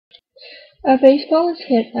A baseball is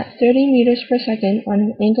hit at 30 meters per second on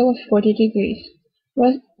an angle of 40 degrees.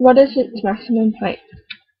 What is its maximum height?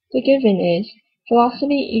 The given is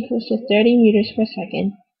velocity equals to 30 meters per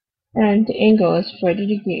second and the angle is 40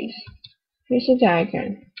 degrees. Here's a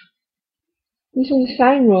diagram. Using the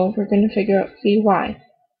sine rule, we're going to figure out Vy.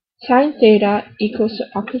 Sine theta equals the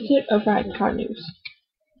opposite of hypotenuse.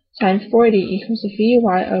 Sine 40 equals to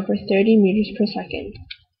Vy over 30 meters per second.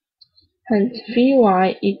 Hence,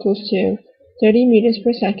 Vy equals to 30 meters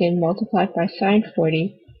per second multiplied by sine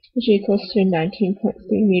 40, which equals to 19.3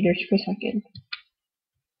 meters per second.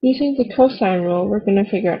 Using the cosine rule, we're going to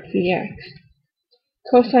figure out Vx.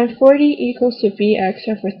 Cosine 40 equals to Vx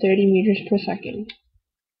over 30 meters per second.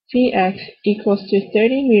 Vx equals to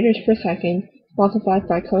 30 meters per second multiplied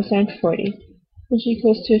by cosine 40, which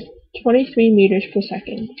equals to 23 meters per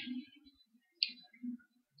second.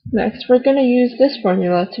 Next, we're going to use this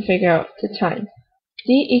formula to figure out the time.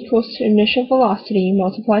 D equals to initial velocity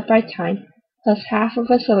multiplied by time plus half of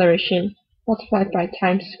acceleration multiplied by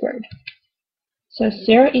time squared. So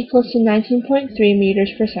 0 equals to 19.3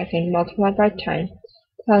 meters per second multiplied by time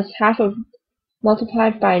plus half of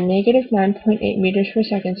multiplied by negative 9.8 meters per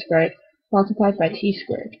second squared multiplied by t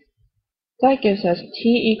squared. That gives us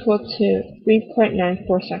t equal to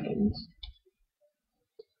 3.94 seconds.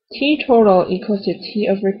 T total equals to t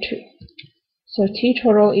over 2. So t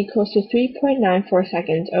total equals to 3.94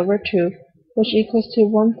 seconds over 2, which equals to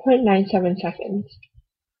 1.97 seconds.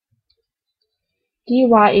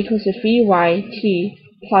 dy equals to vyt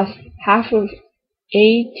plus half of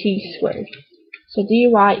at squared. So dy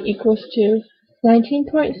equals to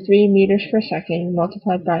 19.3 meters per second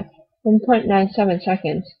multiplied by 1.97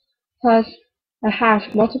 seconds plus a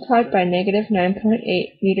half multiplied by negative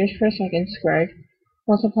 9.8 meters per second squared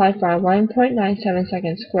multiplied by 1.97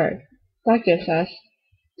 seconds squared. That gives us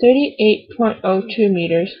 38.02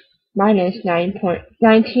 meters minus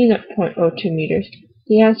 19.02 meters,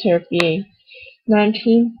 the answer being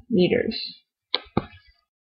 19 meters.